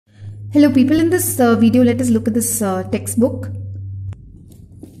Hello people, in this video let us look at this textbook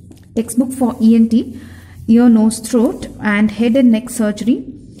for ENT, ear, nose, throat and head and neck surgery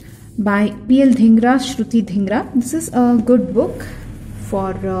by PL Dhingra, Shruti Dhingra. This is a good book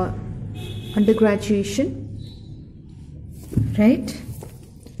for undergraduation, right?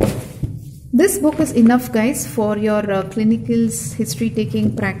 This book is enough guys for your clinicals, history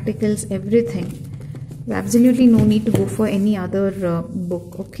taking, practicals, everything. There's absolutely no need to go for any other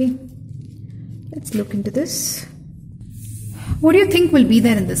book, okay? Let's look into this. What do you think will be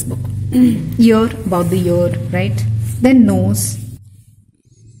there in this book? Ear, about the ear, right? Then nose.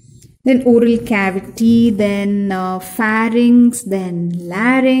 Then oral cavity, then pharynx, then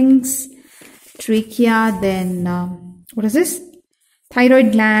larynx, trachea, then what is this?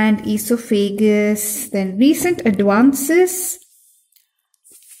 Thyroid gland, esophagus, then recent advances.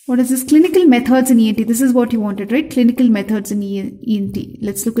 What is this? Clinical methods in ENT. This is what you wanted, right? Clinical methods in ENT.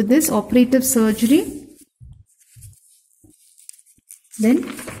 Let's look at this. Operative surgery. Then,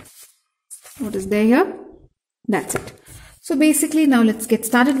 what is there here? That's it. So basically, now let's get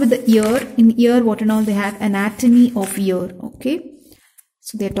started with the ear. In ear, what and all they have? Anatomy of ear. Okay.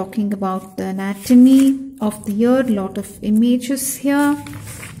 So they're talking about the anatomy of the ear. Lot of images here.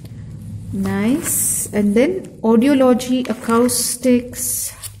 Nice. And then audiology,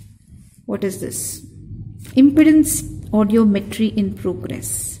 acoustics. What is this? Impedance audiometry in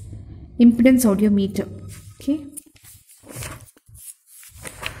progress. Impedance audiometer. Okay.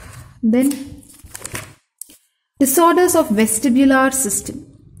 Then disorders of vestibular system.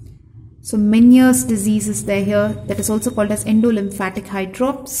 So Meniere's disease is there here. That is also called as endolymphatic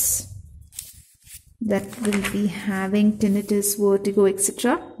hydrops. That will be having tinnitus, vertigo,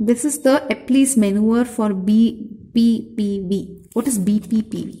 etc. This is the Epley's maneuver for BPPV. What is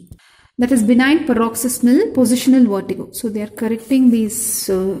BPPV? That is benign paroxysmal positional vertigo. So they are correcting these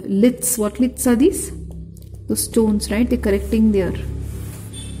lits. What lits are these? The stones, right? They are correcting their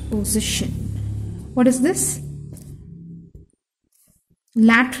position. What is this?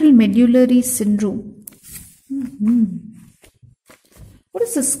 Lateral medullary syndrome. What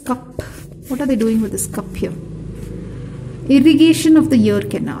is this cup? What are they doing with this cup here? Irrigation of the ear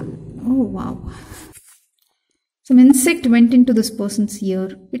canal. Oh wow. Some insect went into this person's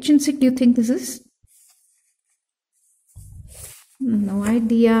ear. Which insect do you think this is? No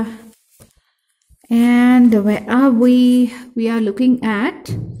idea. And where are we? We are looking at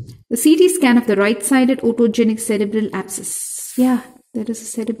the CT scan of the right-sided otogenic cerebral abscess. Yeah, there is a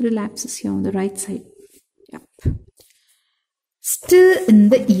cerebral abscess here on the right side. Yep. Still in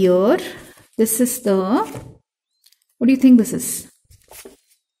the ear. This is the, what do you think this is?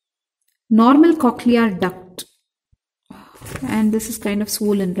 Normal cochlear duct. And this is kind of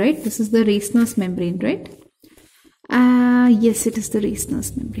swollen, right? This is the Reisner's membrane, right? Yes, it is the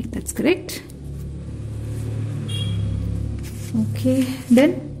Reisner's membrane. That's correct. Okay,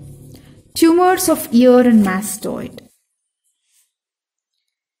 then tumors of ear and mastoid.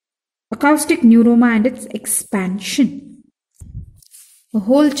 Acoustic neuroma and its expansion. A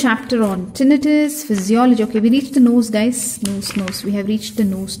whole chapter on tinnitus, physiology. Okay, we reached the nose, guys. Nose. We have reached the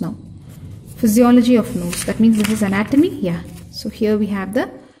nose now. Physiology of nose. That means this is anatomy. Yeah. So here we have the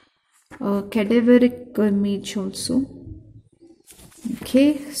cadaveric image also.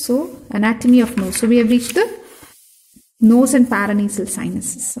 Okay. So anatomy of nose. So we have reached the nose and paranasal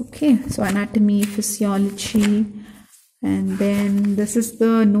sinuses. Okay. So anatomy, physiology. And then this is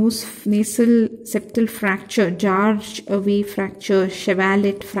the nose nasal septal fracture, Jarge away fracture,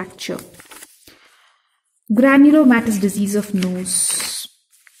 Chevalet fracture. Granulomatous disease of nose.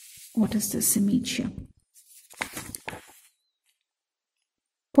 What is this image here?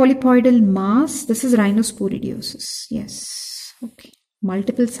 Polypoidal mass. This is rhinosporidiosis. Yes. Okay.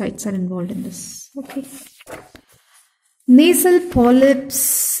 Multiple sites are involved in this. Okay. Nasal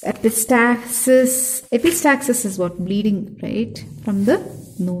polyps, epistaxis. Epistaxis is what? Bleeding, right? From the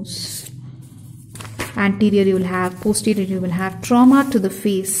nose. Anterior you will have, posterior you will have. Trauma to the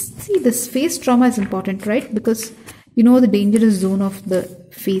face. See, this face trauma is important, right? Because you know the dangerous zone of the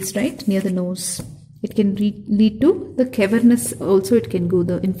face, right? Near the nose. It can lead to the cavernous, also it can go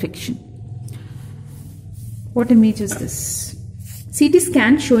the infection. What image is this? CT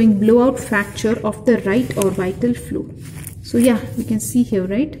scan showing blowout fracture of the right orbital floor. So yeah, we can see here,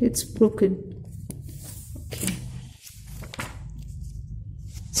 right? It's broken. Okay.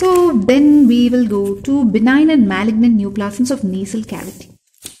 So then we will go to benign and malignant neoplasms of nasal cavity.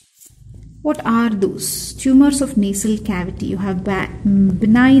 What are those? Tumors of nasal cavity. You have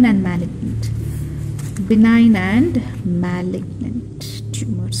benign and malignant. Benign and malignant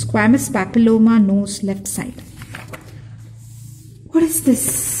tumors. Squamous papilloma, nose, left side. What is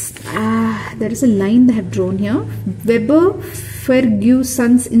this? There is a line they have drawn here. Weber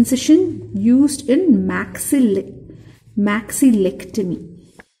Ferguson's incision used in maxillectomy.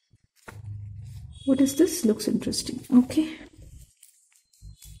 What is this? Looks interesting. Okay.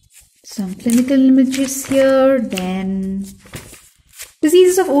 Some clinical images here. Then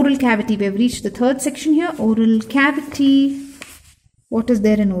diseases of oral cavity. We have reached the third section here. Oral cavity. What is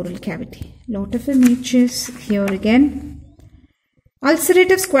there in oral cavity? Lot of images here again.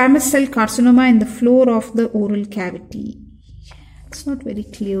 Ulcerative squamous cell carcinoma in the floor of the oral cavity. It's not very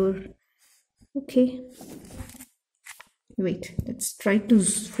clear. Okay. Wait, let's try to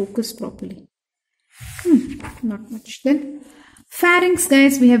focus properly. Not much. Then pharynx,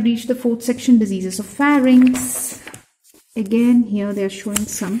 guys, we have reached the fourth section, diseases of pharynx. Again, here they are showing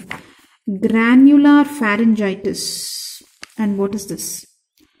some granular pharyngitis. And what is this?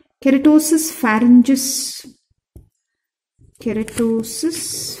 Keratosis pharyngis.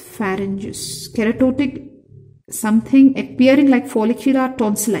 Keratosis pharyngis. Keratotic something appearing like follicular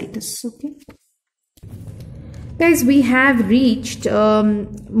tonsillitis. Okay. Guys, we have reached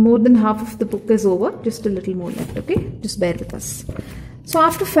more than half of the book is over. Just a little more left. Okay. Just bear with us. So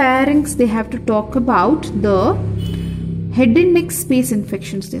after pharynx, they have to talk about the head and neck space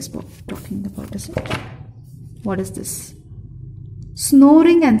infections they're talking about, is it? What is this?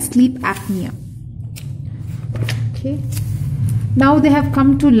 Snoring and sleep apnea. Okay. Now they have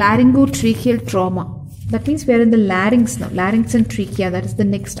come to laryngotracheal trauma. That means we are in the larynx now. Larynx and trachea. That is the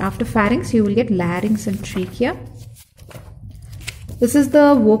next. After pharynx, you will get larynx and trachea. This is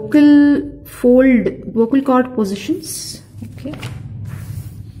the vocal cord positions. Okay.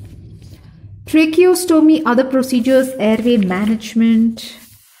 Tracheostomy, other procedures, airway management.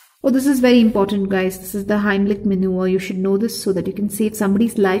 Oh, this is very important, guys. This is the Heimlich maneuver. You should know this so that you can save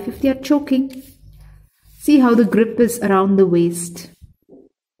somebody's life if they are choking. See how the grip is around the waist.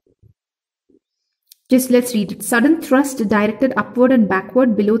 Just let's read it. Sudden thrust directed upward and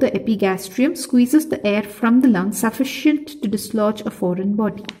backward below the epigastrium squeezes the air from the lung sufficient to dislodge a foreign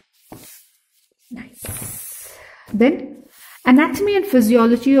body. Nice. Then, anatomy and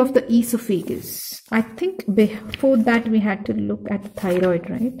physiology of the esophagus. I think before that we had to look at the thyroid,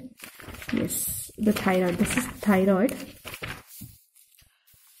 right? Yes, the thyroid. This is thyroid.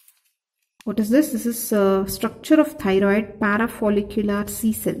 What is this? This is structure of thyroid, parafollicular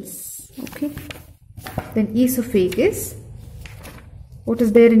C cells. Okay. Then esophagus. What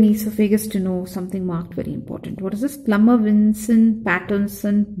is there in esophagus to know? Something marked very important. What is this?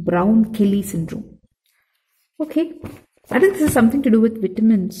 Plummer-Vinson-Patterson-Brown-Kelly syndrome. Okay. I think this is something to do with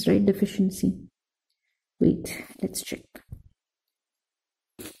vitamins, right? Deficiency. Wait, let's check.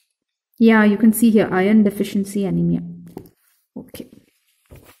 Yeah, you can see here iron deficiency anemia. Okay.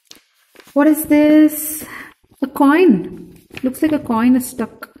 What is this? A coin. Looks like a coin is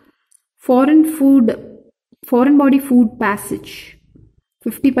stuck. Foreign body food passage.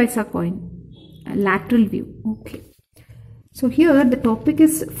 50 paisa coin. A lateral view. Okay. So here the topic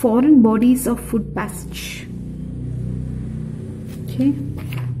is foreign bodies of food passage. Okay.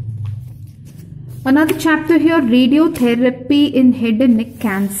 Another chapter here, radiotherapy in head and neck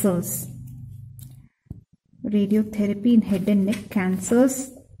cancers. Radiotherapy in head and neck cancers.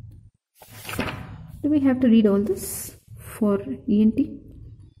 Do we have to read all this for ENT?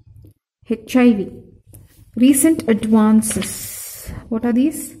 HIV. Recent advances. What are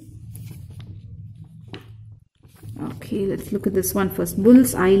these? Okay, let's look at this one first.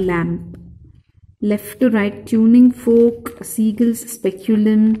 Bull's eye lamp. Left to right tuning fork, Siegel's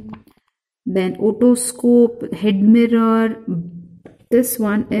speculum, then otoscope, head mirror. This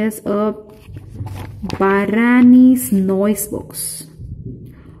one is a Barani's noise box.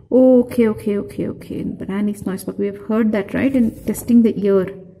 Okay. Barani's noise box. We have heard that, right? In testing the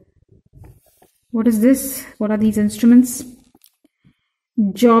ear. What is this? What are these instruments?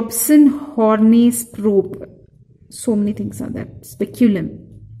 Jobson-Horne's probe. So many things are there. Speculum.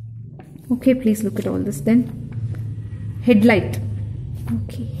 Okay, please look at all this then. Headlight.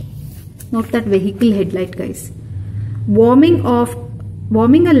 Okay. Not that vehicle headlight, guys. Warming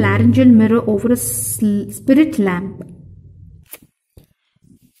a laryngeal mirror over a spirit lamp.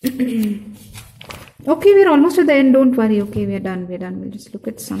 Okay, we're almost at the end. Don't worry. Okay, we're done. We'll just look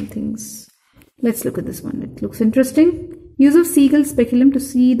at some things. Let's look at this one. It looks interesting. Use of Siegel's speculum to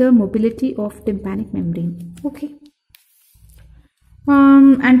see the mobility of tympanic membrane. Okay.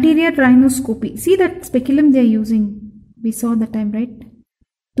 Anterior rhinoscopy. See that speculum they are using. We saw that time, right?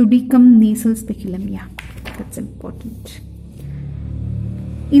 Tudicum nasal speculum. Yeah, that's important.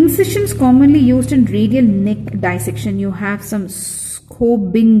 Incisions commonly used in radial neck dissection. You have some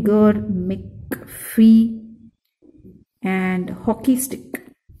Schobinger, McPhee, and hockey stick.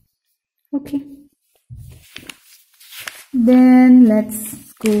 Okay. Then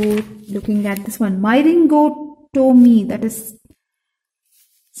let's go looking at this one. Myringotomy, that is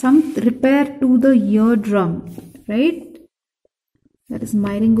some repair to the eardrum, right? That is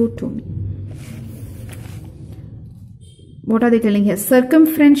myringotomy. What are they telling here?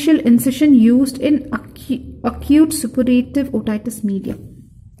 Circumferential incision used in acute suppurative otitis media.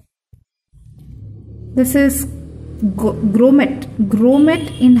 This is grommet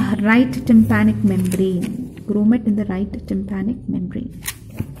in right tympanic membrane. Grommet in the right tympanic membrane.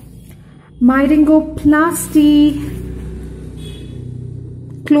 Myringoplasty,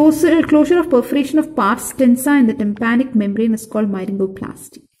 closure of perforation of pars tensa in the tympanic membrane is called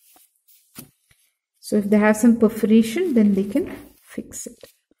myringoplasty. So if they have some perforation, then they can fix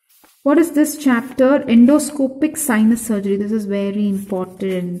it. What is this chapter? Endoscopic sinus surgery. This is very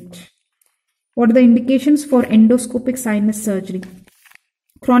important. What are the indications for endoscopic sinus surgery?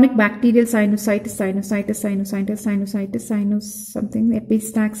 Chronic bacterial sinusitis, something,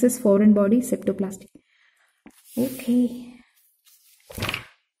 epistaxis, foreign body, septoplasty. Okay.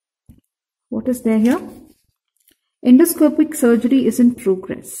 What is there here? Endoscopic surgery is in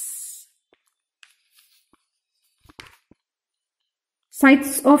progress.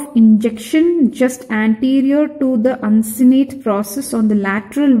 Sites of injection just anterior to the uncinate process on the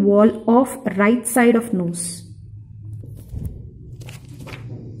lateral wall of right side of nose.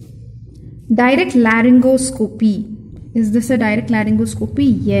 Direct laryngoscopy. Is this a direct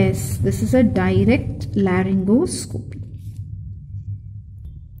laryngoscopy? Yes, this is a direct laryngoscopy.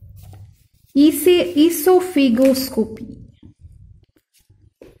 Esophagoscopy.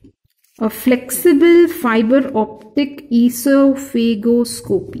 A flexible fiber optic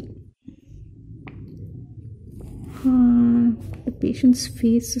esophagoscopy. The patient's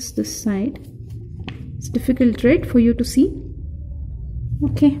face is this side. It's difficult, right, for you to see?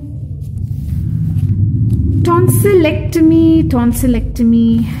 Okay. Tonsillectomy.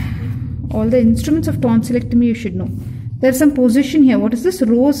 All the instruments of tonsillectomy you should know. There's some position here. What is this?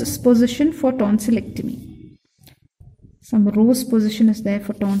 Rose position for tonsillectomy. Some rose position is there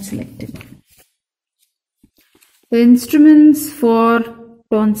for tonsillectomy. The instruments for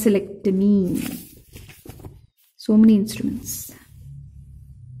tonsillectomy. So many instruments.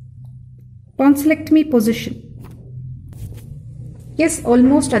 Tonsillectomy position. Yes,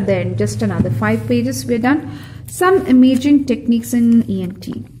 almost at the end. Just another 5 pages. We're done. Some imaging techniques in ENT.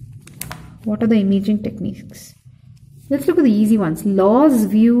 What are the imaging techniques? Let's look at the easy ones. Laws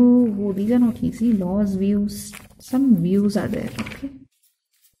view. Oh, these are not easy. Laws views. Some views are there. Okay.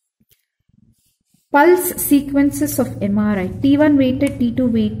 Pulse sequences of MRI. T1 weighted,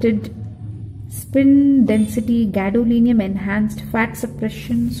 T2 weighted. Spin density, gadolinium enhanced, fat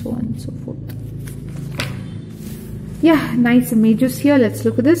suppression, so on and so forth. Yeah, nice images here. Let's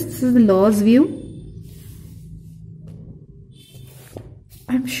look at this. This is the Laws view.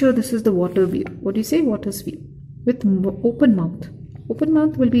 I'm sure this is the water view. What do you say? Water's view. With open mouth. Open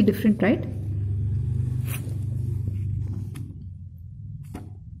mouth will be different, right?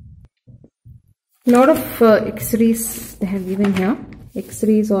 A lot of X-rays they have given here.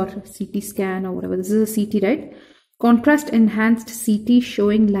 X-rays or CT scan or whatever. This is a CT, right? Contrast enhanced CT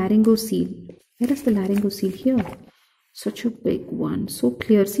showing laryngocele. Where is the laryngocele here? Such a big one. So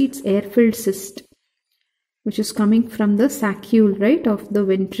clear. See, it's air-filled cyst, which is coming from the saccule, right, of the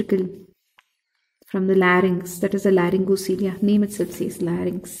ventricle, from the larynx. That is the laryngocele. Yeah, name itself says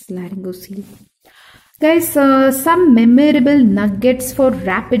larynx, laryngocele. Guys, some memorable nuggets for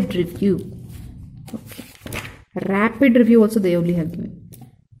rapid review. Okay. Rapid review also they only have given.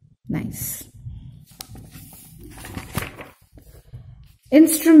 Nice.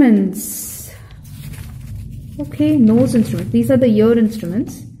 Instruments. Okay, nose instruments. These are the ear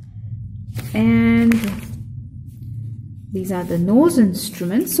instruments. And these are the nose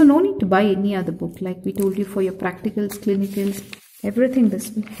instruments. So no need to buy any other book. Like we told you, for your practicals, clinicals, everything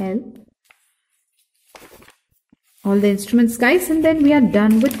this will help. All the instruments, guys. And then we are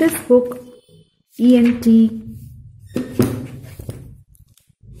done with this book. ENT.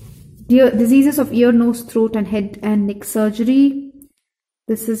 Diseases of ear, nose, throat and head and neck surgery.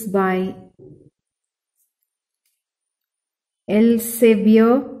 This is by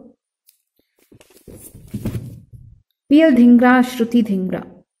Elsevier, P.L. Dhingra, Shruti Dhingra.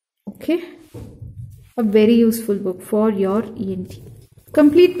 Okay. A very useful book for your ENT.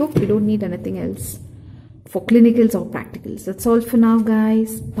 Complete book. You don't need anything else for clinicals or practicals. That's all for now,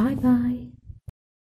 guys. Bye-bye.